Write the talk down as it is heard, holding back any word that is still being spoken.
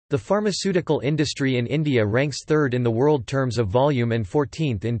The pharmaceutical industry in India ranks third in the world terms of volume and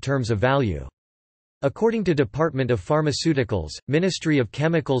 14th in terms of value. According to Department of Pharmaceuticals, Ministry of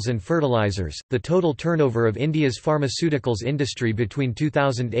Chemicals and Fertilizers, the total turnover of India's pharmaceuticals industry between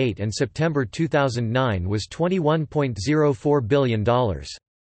 2008 and September 2009 was $21.04 billion.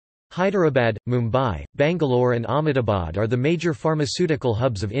 Hyderabad, Mumbai, Bangalore and Ahmedabad are the major pharmaceutical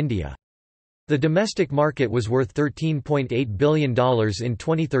hubs of India. The domestic market was worth $13.8 billion in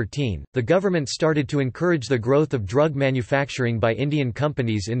 2013. The government started to encourage the growth of drug manufacturing by Indian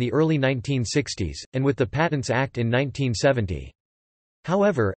companies in the early 1960s, and with the Patents Act in 1970.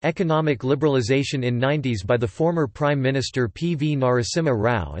 However, economic liberalization in 90s by the former Prime Minister P. V. Narasimha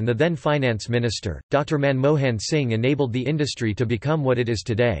Rao and the then Finance Minister, Dr. Manmohan Singh enabled the industry to become what it is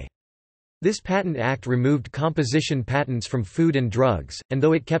today. This Patent Act removed composition patents from food and drugs, and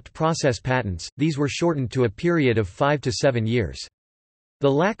though it kept process patents, these were shortened to a period of 5 to 7 years. The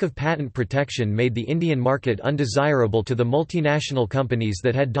lack of patent protection made the Indian market undesirable to the multinational companies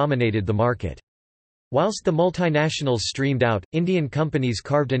that had dominated the market. Whilst the multinationals streamed out, Indian companies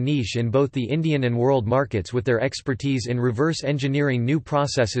carved a niche in both the Indian and world markets with their expertise in reverse engineering new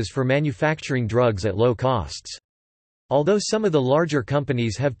processes for manufacturing drugs at low costs. Although some of the larger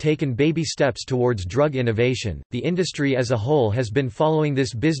companies have taken baby steps towards drug innovation, the industry as a whole has been following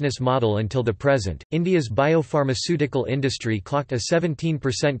this business model until the present. India's biopharmaceutical industry clocked a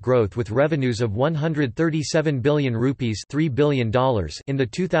 17% growth with revenues of 137 billion rupees $3 billion in the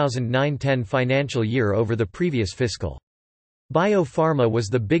 2009-10 financial year over the previous fiscal. Biopharma was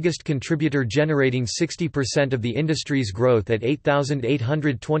the biggest contributor, generating 60% of the industry's growth at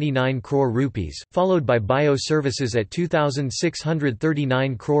 8,829 crore rupees, followed by bio-services at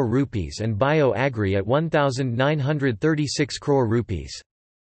 2,639 crore rupees and bio-agri at 1,936 crore rupees.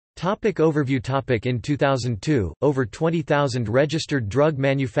 Overview. In 2002, over 20,000 registered drug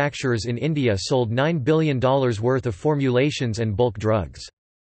manufacturers in India sold $9 billion worth of formulations and bulk drugs.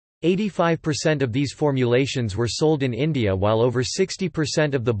 85% of these formulations were sold in India, while over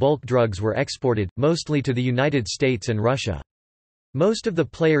 60% of the bulk drugs were exported, mostly to the United States and Russia. Most of the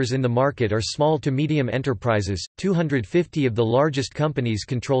players in the market are small to medium enterprises. 250 of the largest companies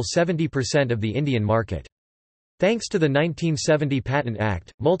control 70% of the Indian market. Thanks to the 1970 Patent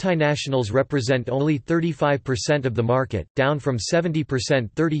Act, multinationals represent only 35% of the market, down from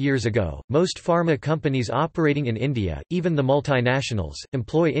 70% 30 years ago. Most pharma companies operating in India, even the multinationals,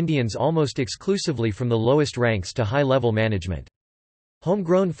 employ Indians almost exclusively from the lowest ranks to high-level management.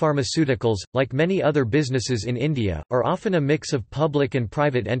 Homegrown pharmaceuticals, like many other businesses in India, are often a mix of public and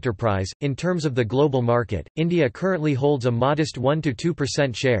private enterprise. In terms of the global market, India currently holds a modest 1 to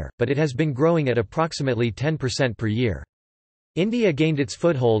 2% share, but it has been growing at approximately 10% per year. India gained its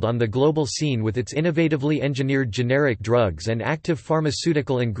foothold on the global scene with its innovatively engineered generic drugs and active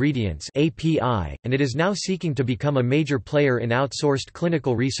pharmaceutical ingredients (API), and it is now seeking to become a major player in outsourced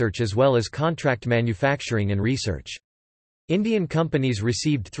clinical research as well as contract manufacturing and research. Indian companies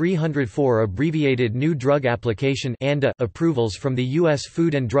received 304 abbreviated New Drug Application (ANDA) approvals from the U.S.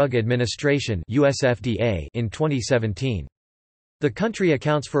 Food and Drug Administration (USFDA) in 2017. The country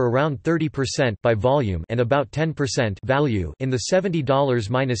accounts for around 30% by volume and about 10% value in the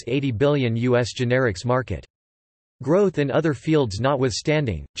 $70–80 billion U.S. generics market. Growth in other fields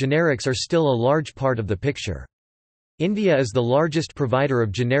notwithstanding, generics are still a large part of the picture. India is the largest provider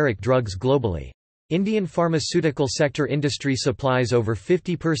of generic drugs globally. Indian pharmaceutical sector industry supplies over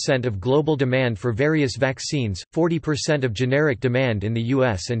 50% of global demand for various vaccines, 40% of generic demand in the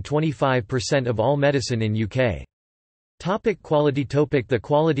US and 25% of all medicine in UK. Quality. The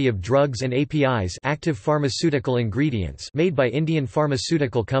quality of drugs and APIs, active pharmaceutical ingredients, made by Indian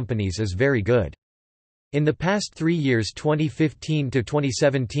pharmaceutical companies is very good. In the past 3 years 2015 to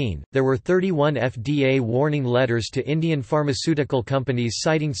 2017, there were 31 FDA warning letters to Indian pharmaceutical companies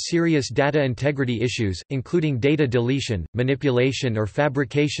citing serious data integrity issues, including data deletion, manipulation or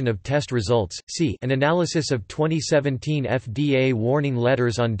fabrication of test results. See an analysis of 2017 FDA warning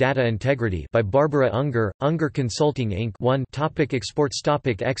letters on data integrity by Barbara Unger, Unger Consulting Inc. 1. Exports.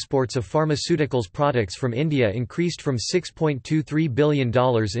 Exports of pharmaceuticals products from India increased from $6.23 billion in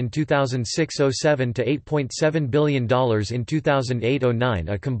 2006-07 to $8.7 billion in 2008-09,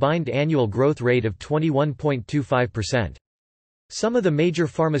 a combined annual growth rate of 21.25%. Some of the major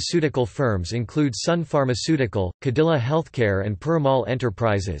pharmaceutical firms include Sun Pharmaceutical, Cadila Healthcare and Piramal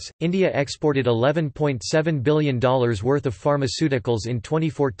Enterprises. India exported $11.7 billion worth of pharmaceuticals in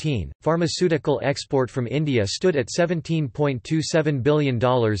 2014. Pharmaceutical export from India stood at $17.27 billion in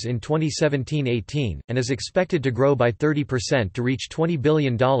 2017-18, and is expected to grow by 30% to reach $20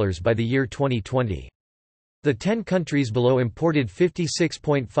 billion by the year 2020. The 10 countries below imported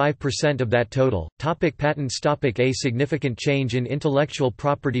 56.5% of that total. Patents. A significant change in intellectual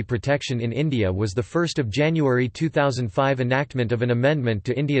property protection in India was the 1 January 2005 enactment of an amendment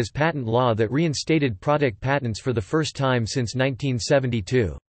to India's patent law that reinstated product patents for the first time since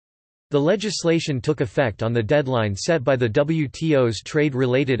 1972. The legislation took effect on the deadline set by the WTO's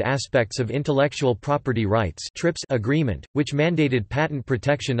Trade-Related Aspects of Intellectual Property Rights (TRIPS) agreement, which mandated patent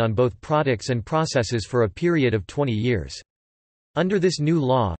protection on both products and processes for a period of 20 years. Under this new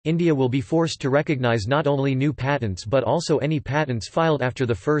law, India will be forced to recognize not only new patents but also any patents filed after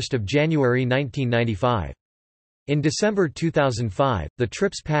 1 January 1995. In December 2005, the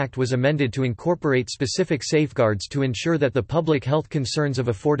TRIPS Pact was amended to incorporate specific safeguards to ensure that the public health concerns of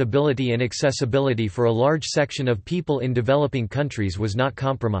affordability and accessibility for a large section of people in developing countries was not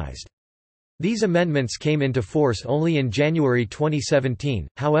compromised. These amendments came into force only in January 2017,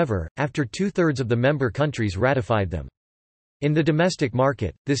 however, after two-thirds of the member countries ratified them. In the domestic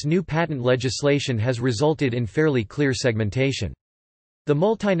market, this new patent legislation has resulted in fairly clear segmentation. The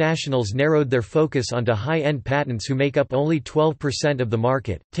multinationals narrowed their focus onto high-end patents who make up only 12% of the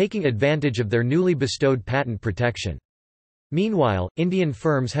market, taking advantage of their newly bestowed patent protection. Meanwhile, Indian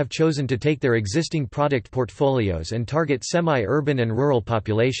firms have chosen to take their existing product portfolios and target semi-urban and rural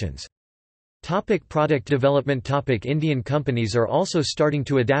populations. Product development. Indian companies are also starting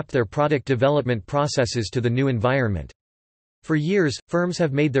to adapt their product development processes to the new environment. For years, firms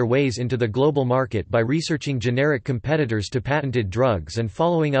have made their ways into the global market by researching generic competitors to patented drugs and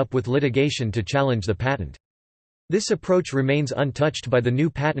following up with litigation to challenge the patent. This approach remains untouched by the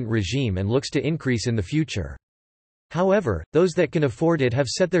new patent regime and looks to increase in the future. However, those that can afford it have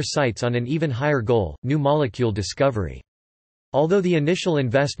set their sights on an even higher goal: new molecule discovery. Although the initial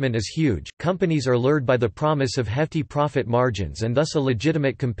investment is huge, companies are lured by the promise of hefty profit margins and thus a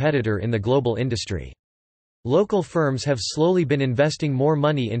legitimate competitor in the global industry. Local firms have slowly been investing more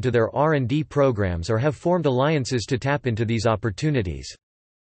money into their R&D programs or have formed alliances to tap into these opportunities.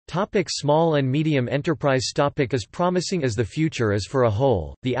 Small and medium enterprise. As promising as the future is for a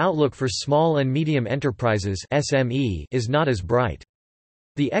whole, the outlook for small and medium enterprises (SME) is not as bright.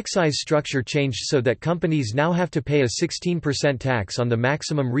 The excise structure changed so that companies now have to pay a 16% tax on the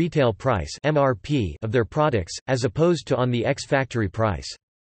maximum retail price (MRP) of their products, as opposed to on the ex-factory price.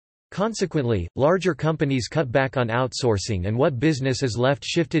 Consequently, larger companies cut back on outsourcing and what business is left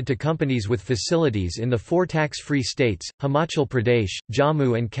shifted to companies with facilities in the 4 tax-free states, Himachal Pradesh,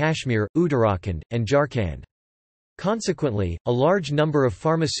 Jammu and Kashmir, Uttarakhand, and Jharkhand. Consequently, a large number of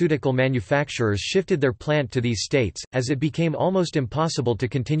pharmaceutical manufacturers shifted their plant to these states, as it became almost impossible to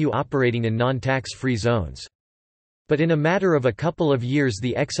continue operating in non-tax-free zones. But in a matter of a couple of years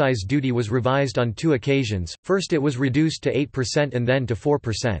the excise duty was revised on 2 occasions, first it was reduced to 8% and then to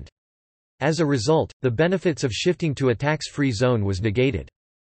 4%. As a result, the benefits of shifting to a tax-free zone was negated.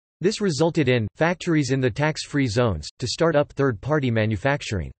 This resulted in factories in the tax-free zones to start up third-party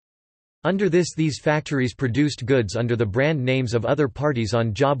manufacturing. Under this, these factories produced goods under the brand names of other parties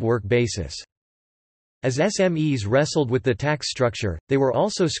on job work basis. As SMEs wrestled with the tax structure, they were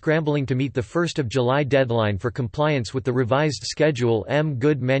also scrambling to meet the 1 July deadline for compliance with the revised Schedule M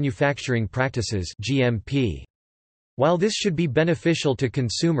Good Manufacturing Practices (GMP). While this should be beneficial to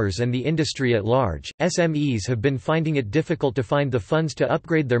consumers and the industry at large, SMEs have been finding it difficult to find the funds to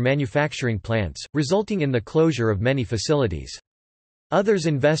upgrade their manufacturing plants, resulting in the closure of many facilities. Others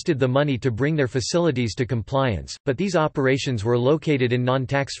invested the money to bring their facilities to compliance, but these operations were located in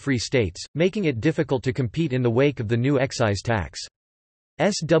non-tax-free states, making it difficult to compete in the wake of the new excise tax.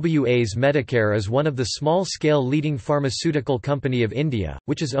 SWA's Medicare is one of the small-scale leading pharmaceutical company of India,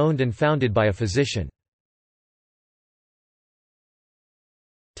 which is owned and founded by a physician.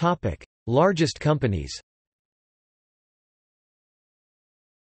 Largest companies.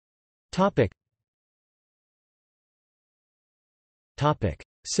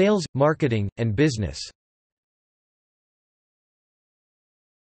 Sales, marketing, and business.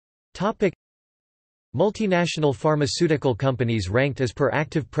 Multinational pharmaceutical companies ranked as per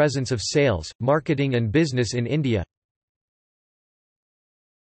active presence of sales, marketing and business in India.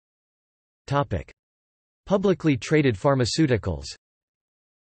 Publicly traded pharmaceuticals.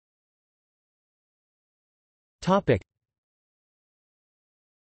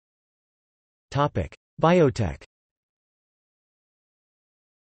 Biotech.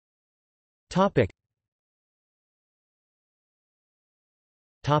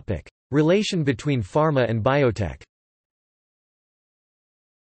 Relation between pharma and biotech.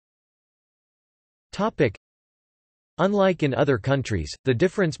 Unlike in other countries, the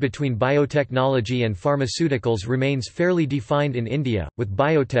difference between biotechnology and pharmaceuticals remains fairly defined in India, with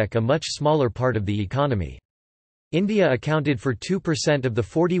biotech a much smaller part of the economy. India accounted for 2% of the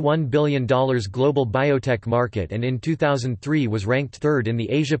 $41 billion global biotech market and in 2003 was ranked third in the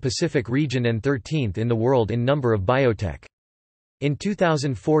Asia-Pacific region and 13th in the world in number of biotech. In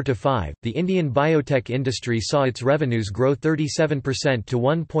 2004–05, the Indian biotech industry saw its revenues grow 37% to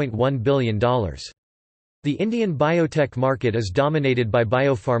 $1.1 billion. The Indian biotech market is dominated by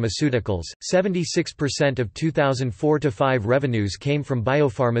biopharmaceuticals. 76% of 2004–05 revenues came from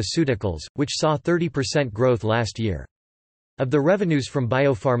biopharmaceuticals, which saw 30% growth last year. Of the revenues from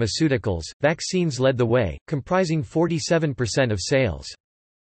biopharmaceuticals, vaccines led the way, comprising 47% of sales.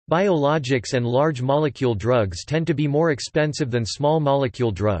 Biologics and large molecule drugs tend to be more expensive than small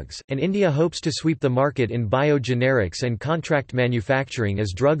molecule drugs, and India hopes to sweep the market in biogenerics and contract manufacturing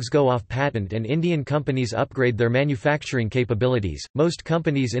as drugs go off patent and Indian companies upgrade their manufacturing capabilities. Most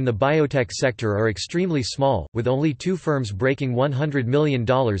companies in the biotech sector are extremely small, with only 2 firms breaking $100 million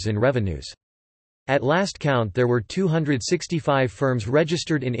in revenues. At last count there were 265 firms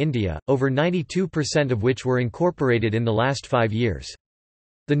registered in India, over 92% of which were incorporated in the last 5 years.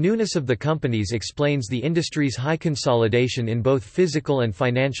 The newness of the companies explains the industry's high consolidation in both physical and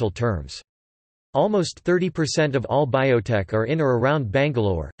financial terms. Almost 30% of all biotech are in or around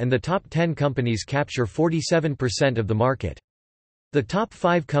Bangalore, and the top 10 companies capture 47% of the market. The top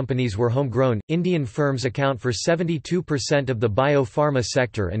 5 companies were homegrown. Indian firms account for 72% of the bio-pharma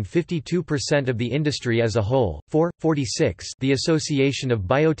sector and 52% of the industry as a whole. 46 The Association of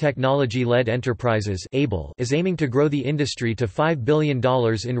Biotechnology-Led Enterprises is aiming to grow the industry to $5 billion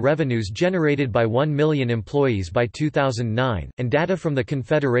in revenues generated by 1 million employees by 2009, and data from the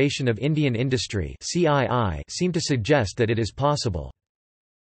Confederation of Indian Industry (CII) seem to suggest that it is possible.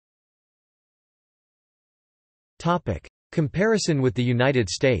 Comparison with the United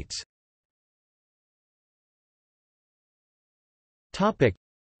States. The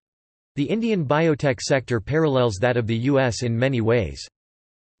Indian biotech sector parallels that of the US in many ways.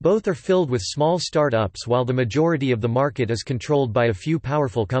 Both are filled with small start-ups while the majority of the market is controlled by a few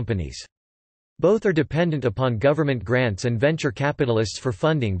powerful companies. Both are dependent upon government grants and venture capitalists for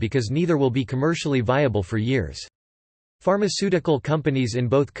funding because neither will be commercially viable for years. Pharmaceutical companies in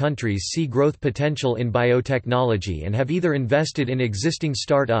both countries see growth potential in biotechnology and have either invested in existing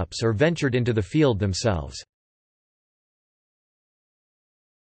start-ups or ventured into the field themselves.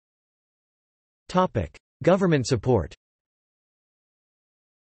 Government support.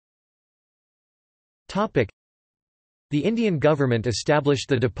 The Indian government established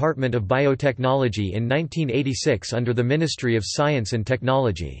the Department of Biotechnology in 1986 under the Ministry of Science and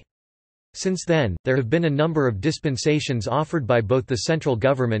Technology. Since then, there have been a number of dispensations offered by both the central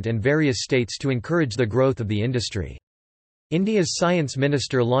government and various states to encourage the growth of the industry. India's science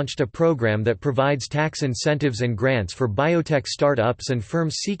minister launched a program that provides tax incentives and grants for biotech start-ups and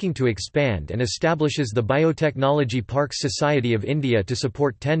firms seeking to expand and establishes the Biotechnology Parks Society of India to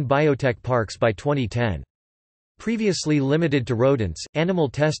support 10 biotech parks by 2010. Previously limited to rodents, animal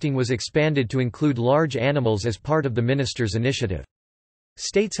testing was expanded to include large animals as part of the minister's initiative.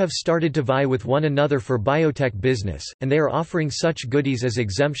 States have started to vie with one another for biotech business, and they are offering such goodies as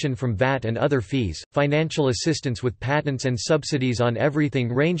exemption from VAT and other fees, financial assistance with patents and subsidies on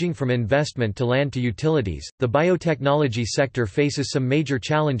everything ranging from investment to land to utilities. The biotechnology sector faces some major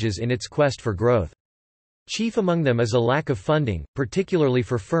challenges in its quest for growth. Chief among them is a lack of funding, particularly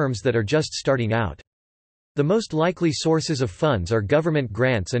for firms that are just starting out. The most likely sources of funds are government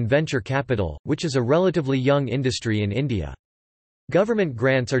grants and venture capital, which is a relatively young industry in India. Government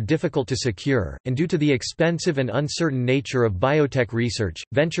grants are difficult to secure, and due to the expensive and uncertain nature of biotech research,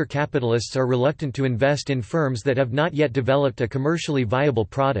 venture capitalists are reluctant to invest in firms that have not yet developed a commercially viable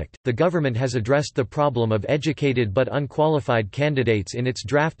product. The government has addressed the problem of educated but unqualified candidates in its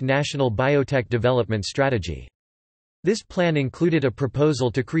draft National Biotech Development Strategy. This plan included a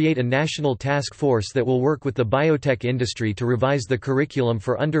proposal to create a national task force that will work with the biotech industry to revise the curriculum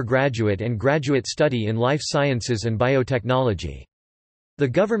for undergraduate and graduate study in life sciences and biotechnology. The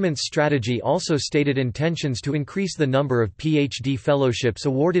government's strategy also stated intentions to increase the number of PhD fellowships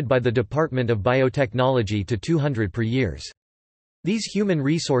awarded by the Department of Biotechnology to 200 per year. These human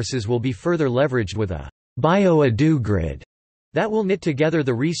resources will be further leveraged with a bio-edu grid that will knit together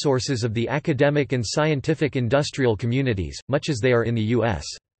the resources of the academic and scientific industrial communities, much as they are in the U.S.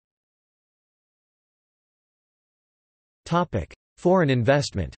 Foreign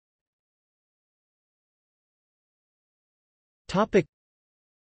investment.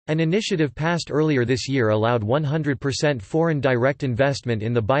 An initiative passed earlier this year allowed 100% foreign direct investment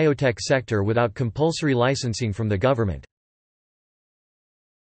in the biotech sector without compulsory licensing from the government.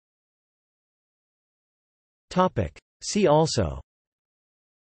 See also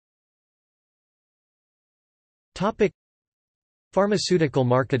Topic: Pharmaceutical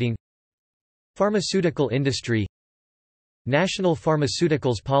marketing, pharmaceutical industry, national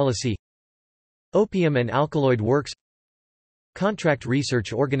pharmaceuticals policy, opium and alkaloid works, contract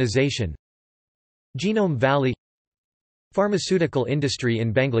research organization, Genome Valley, pharmaceutical industry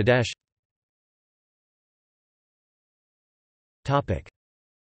in Bangladesh. Topic: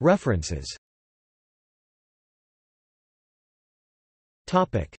 References.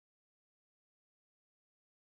 Topic: